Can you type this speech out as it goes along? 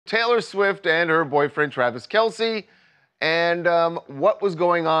Taylor Swift and her boyfriend, Travis Kelce, and what was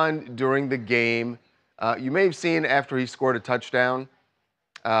going on during the game. You may have seen after he scored a touchdown,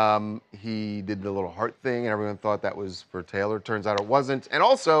 he did the little heart thing, and everyone thought that was for Taylor. Turns out it wasn't. And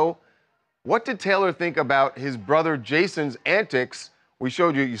also, what did Taylor think about his brother Jason's antics? We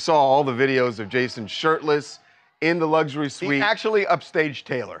showed you saw all the videos of Jason shirtless in the luxury suite. He actually upstaged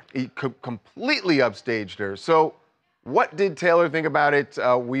Taylor. He completely upstaged her. So what did Taylor think about it?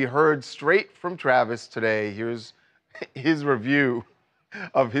 We heard straight from Travis today. Here's his review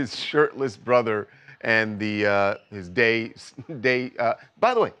of his shirtless brother and his day.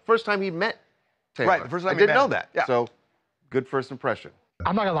 By the way, first time he met Taylor. Right, the first time I didn't know him. that. Yeah. So good first impression.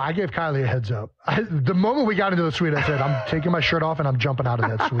 I'm not gonna lie, I gave Kylie a heads up. The moment we got into the suite, I said, I'm taking my shirt off and I'm jumping out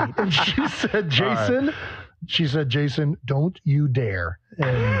of that suite. And she said, Jason, don't you dare. And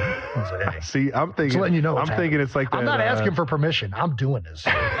I was like, hey. See, I'm thinking, just letting you know I'm thinking it's like that. I'm not asking for permission. I'm doing this.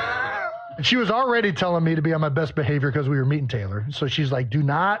 And she was already telling me to be on my best behavior because we were meeting Taylor. So she's like, do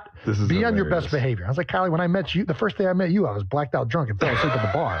not be on your best behavior. I was like, Kylie, when I met you, the first day I met you, I was blacked out drunk and fell asleep at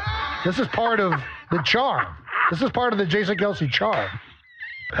the bar. This is part of the charm. This is part of the Jason Kelce charm.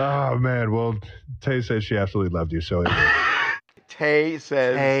 Oh, man. Well, Tay says she absolutely loved you, so Tay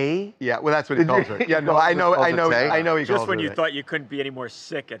says. Tay? Yeah, well, that's what he calls her. Yeah, no, I know he calls her Just when you that. thought you couldn't be any more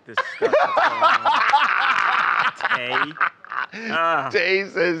sick at this stuff that's going on. Tay. Tay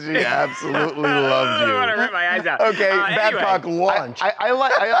says she absolutely loved you. I want to rip my eyes out. Okay, anyway. Babcock lunch. I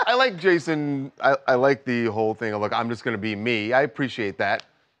like Jason. I like the whole thing of, look, I'm just going to be me. I appreciate that.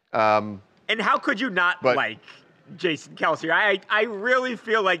 And how could you not like Jason Kelce? I really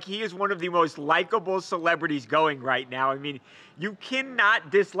feel like he is one of the most likable celebrities going right now. I mean, you cannot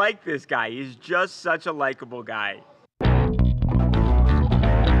dislike this guy. He's just such a likable guy.